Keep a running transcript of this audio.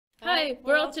Hi,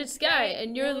 we're Altered Sky,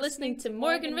 and you're listening to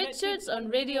Morgan Richards on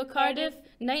Radio Cardiff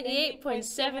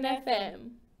 98.7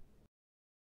 FM.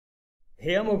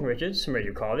 Hey, I'm Morgan Richards from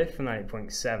Radio Cardiff for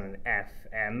 90.7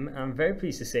 FM, and I'm very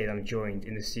pleased to say that I'm joined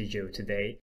in the studio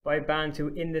today by a band who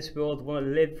in this world want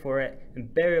to live for it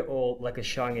and bury it all like a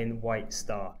shining white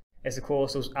star. It's of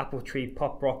course those apple tree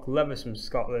pop rock lovers from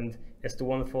Scotland. It's the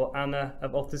wonderful Anna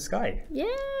of Altered Sky. Yay!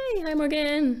 Hi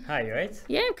Morgan. Hi, you right?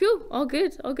 Yeah, cool. All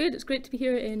good. All good. It's great to be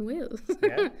here in Wales.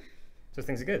 Yeah. So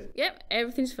things are good? Yep,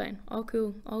 everything's fine. All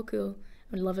cool. All cool.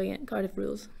 I'm loving it. Cardiff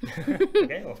rules.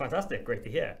 Okay, well fantastic. Great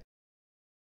to hear.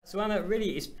 So Anna,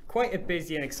 really it's quite a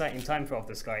busy and exciting time for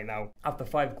Altered Sky now, after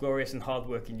 5 glorious and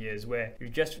hard-working years where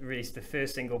you've just released the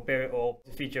first single, Bear It All,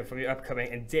 to feature from your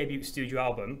upcoming and debut studio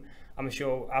album. I'm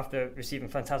sure after receiving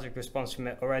fantastic response from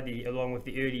it already, along with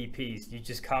the early EPs, you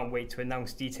just can't wait to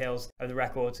announce details of the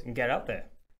record and get out there.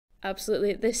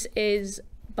 Absolutely. This is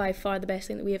by far the best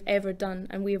thing that we have ever done,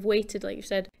 and we have waited, like you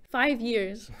said, 5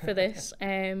 years for this,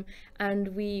 and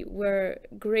we were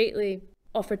greatly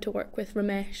offered to work with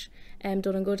Romesh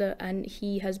Dorangoda, and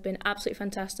he has been absolutely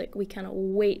fantastic. We cannot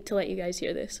wait to let you guys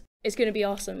hear this. It's going to be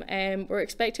awesome. We're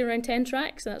expecting around 10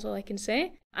 tracks, and that's all I can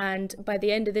say. And by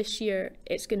the end of this year,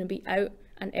 it's going to be out,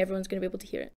 and everyone's going to be able to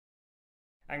hear it.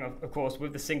 And of course,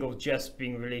 with the single just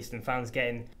being released and fans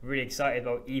getting really excited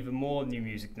about even more new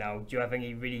music now, do you have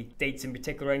any really dates in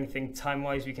particular, anything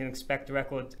time-wise we can expect the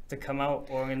record to come out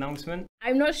or an announcement?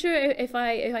 I'm not sure if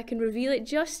I can reveal it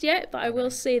just yet, but I will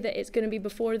say that it's going to be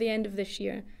before the end of this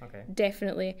year. Okay.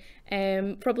 Definitely.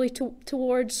 Probably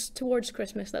towards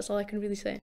Christmas. That's all I can really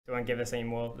say. Do you want to give us any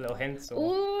more little hints? Or?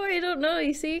 Oh, I don't know,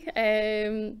 you see.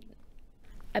 I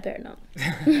better not.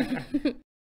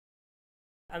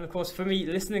 And of course, for me,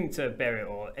 listening to Bear It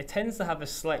All, it tends to have a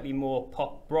slightly more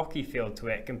pop rocky feel to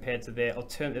it compared to the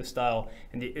alternative style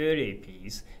in the early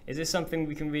EPs. Is this something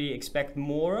we can really expect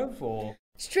more of, or?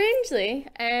 Strangely,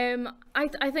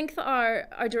 I think that our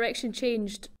direction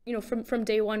changed. You know, from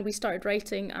day one we started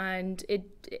writing, and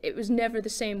it was never the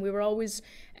same. We were always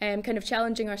kind of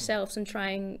challenging ourselves and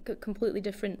trying completely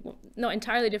different, well, not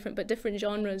entirely different, but different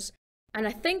genres. And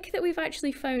I think that we've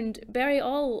actually found Bury It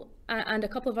All and a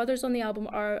couple of others on the album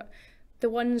are the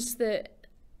ones that,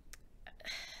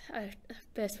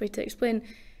 best way to explain,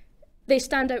 they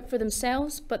stand out for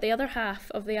themselves, but the other half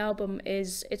of the album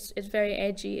is it's very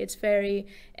edgy. It's very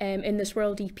In This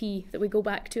World EP that we go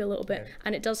back to a little bit,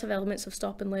 and it does have elements of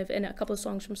Stop and Live in it. A couple of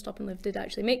songs from Stop and Live did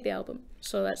actually make the album,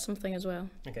 so that's something as well.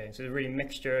 Okay, so it's a really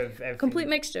mixture of everything. Complete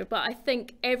mixture, but I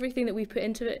think everything that we put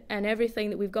into it and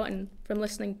everything that we've gotten from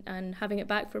listening and having it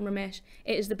back from Romesh,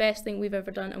 it is the best thing we've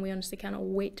ever done, and we honestly cannot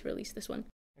wait to release this one.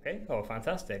 Okay, oh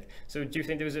fantastic. So do you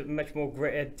think there was a much more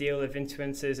greater deal of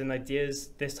influences and ideas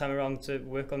this time around to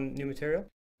work on new material?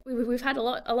 We've had a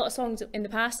lot of songs in the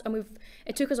past, and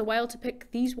it took us a while to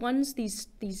pick these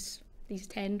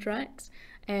 10 tracks,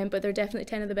 but they're definitely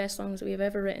 10 of the best songs that we have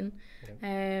ever written.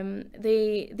 Okay.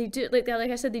 They do, like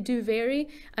I said, they do vary.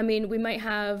 I mean, we might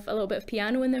have a little bit of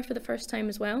piano in there for the first time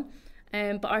as well,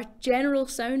 but our general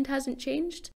sound hasn't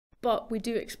changed, but we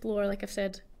do explore, like I've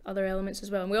said, other elements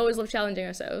as well, and we always love challenging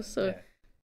ourselves. So. Yeah.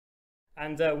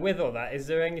 And with all that, is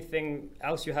there anything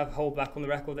else you have hold back on the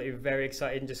record that you're very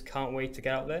excited and just can't wait to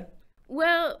get out there?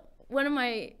 Well, one of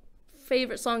my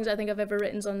favourite songs I think I've ever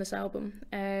written is on this album.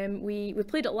 We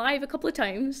played it live a couple of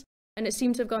times, and it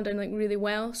seems to have gone down like really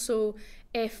well. So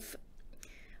if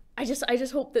I just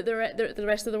hope that the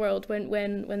rest of the world,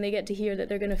 when they get to hear that,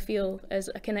 they're going to feel as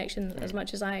a connection as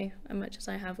much as I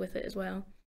have with it as well.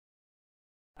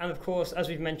 And of course, as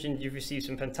we've mentioned, you've received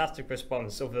some fantastic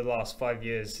response over the last 5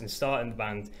 years since starting the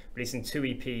band, releasing 2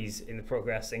 EPs in the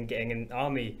progress and getting an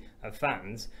army of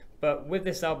fans. But with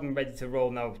this album ready to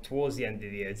roll now towards the end of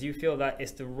the year, do you feel that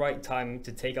it's the right time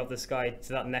to take Altered Sky to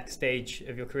that next stage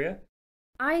of your career?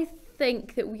 I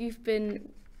think that we've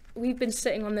been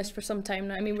sitting on this for some time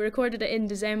now. I mean, we recorded it in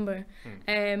December.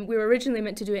 We were originally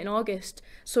meant to do it in August,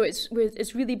 so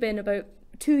it's really been about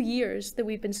 2 years that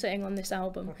we've been sitting on this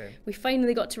album. Okay. We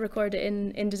finally got to record it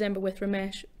in December with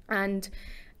Romesh, and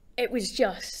it was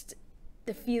just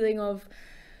the feeling of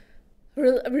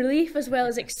relief as well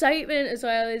as excitement, as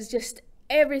well as just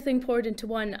everything poured into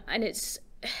one. And it's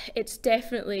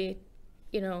definitely,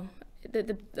 you know,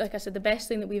 like I said, the best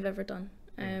thing that we've ever done.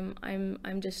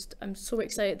 I'm so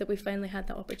excited that we finally had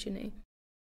that opportunity.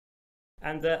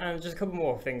 And just a couple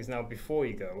more things now before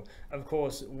you go. Of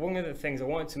course, one of the things I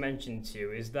wanted to mention to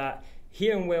you is that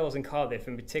here in Wales and Cardiff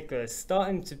in particular, it's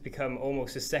starting to become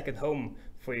almost a second home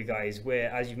for you guys,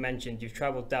 where, as you mentioned, you've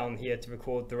travelled down here to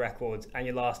record the record and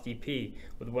your last EP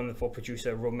with the wonderful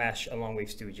producer Romesh along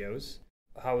with Studios.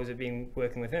 How has it been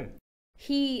working with him?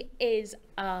 He is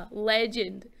a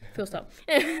legend. Full stop.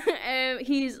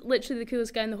 He's literally the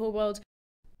coolest guy in the whole world.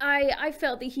 I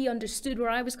felt that he understood where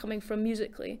I was coming from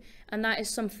musically, and that is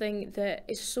something that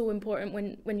is so important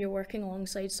when you're working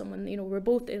alongside someone. You know, we're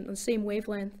both in the same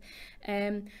wavelength.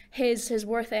 His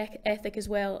work ethic as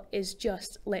well is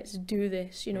just, let's do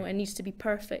this. You know, it needs to be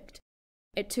perfect.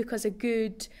 It took us a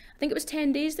good, I think it was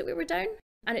 10 days that we were down,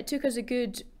 and it took us a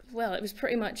good, well, it was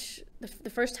pretty much the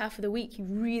first half of the week. He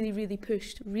really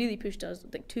pushed us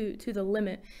like to the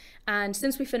limit. And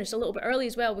since we finished a little bit early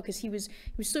as well, because he was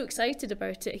so excited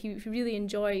about it, he really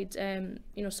enjoyed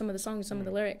you know, some of the songs, some of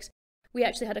the lyrics. We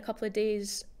actually had a couple of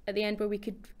days at the end where we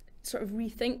could sort of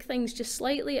rethink things just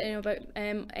slightly, you know, about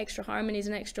extra harmonies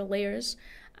and extra layers.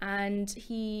 And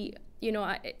he, you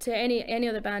know, to any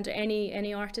other band or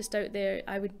any artist out there,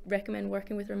 I would recommend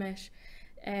working with Romesh.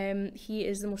 He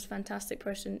is the most fantastic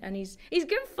person, and he's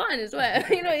good fun as well.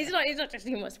 You know, he's not just,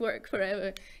 he must work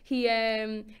forever. He's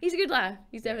a good laugh.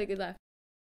 He's definitely a good laugh.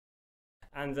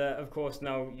 And of course,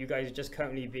 now you guys are just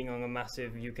currently being on a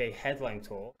massive UK headline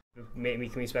tour. Maybe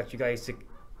can we expect you guys to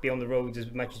be on the roads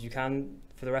as much as you can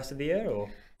for the rest of the year, or?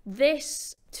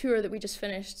 This tour that we just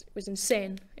finished was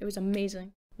insane. It was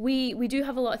amazing. We do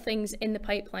have a lot of things in the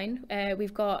pipeline.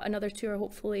 We've got another tour,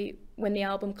 hopefully, when the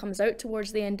album comes out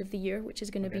towards the end of the year, which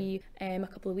is going to be a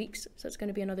couple of weeks. So it's going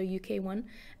to be another UK one.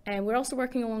 And we're also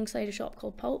working alongside a shop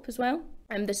called Pulp as well.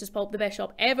 And this is Pulp, the best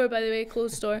shop ever, by the way,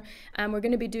 clothes store. And we're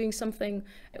going to be doing something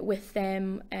with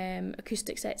them,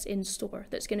 acoustic sets in store,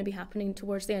 that's going to be happening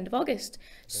towards the end of August.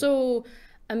 So,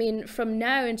 I mean, from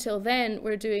now until then,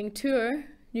 we're doing tour,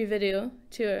 new video,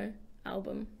 tour,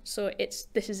 album. So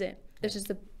this is it. This is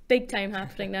the big time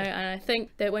happening now, and I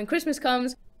think that when Christmas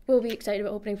comes, we'll be excited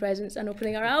about opening presents and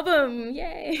opening our album.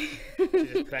 Yay! So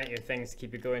there's plenty of things to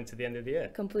keep you going to the end of the year.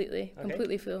 Completely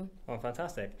full. Oh,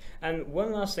 fantastic. And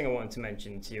one last thing I wanted to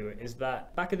mention to you is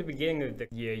that back at the beginning of the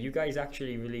year, you guys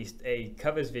actually released a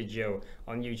covers video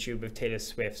on YouTube of Taylor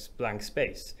Swift's Blank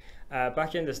Space. But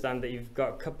I understand that you've got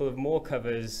a couple of more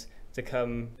covers to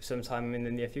come sometime in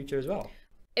the near future as well.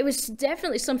 It was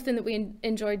definitely something that we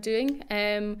enjoyed doing.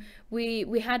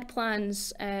 We had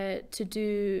plans to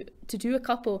do a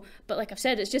couple, but like I've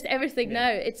said, it's just everything now.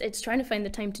 It's trying to find the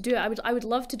time to do it. I would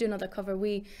love to do another cover.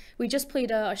 We just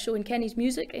played a show in Kenny's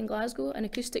Music in Glasgow, an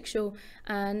acoustic show,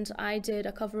 and I did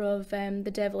a cover of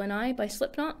The Devil and I by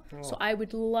Slipknot. Oh. So I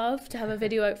would love to have a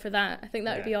video out for that. I think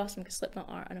that would be awesome, because Slipknot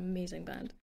are an amazing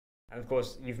band. And of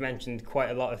course, you've mentioned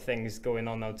quite a lot of things going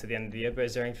on now to the end of the year, but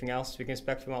is there anything else we can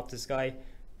expect from Up to Sky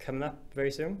coming up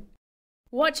very soon?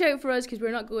 Watch out for us, because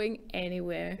we're not going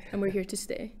anywhere, and we're here to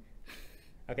stay.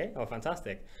 Okay, oh,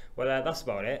 fantastic. Well, that's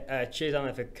about it. Cheers,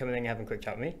 Anna, for coming in and having a quick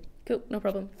chat with me. Cool, no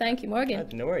problem. Thank you, Morgan.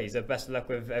 No worries. Best of luck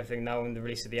with everything now and the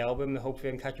release of the album. Hopefully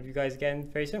I can catch up with you guys again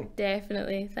very soon.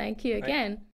 Definitely. Thank you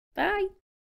again. Bye.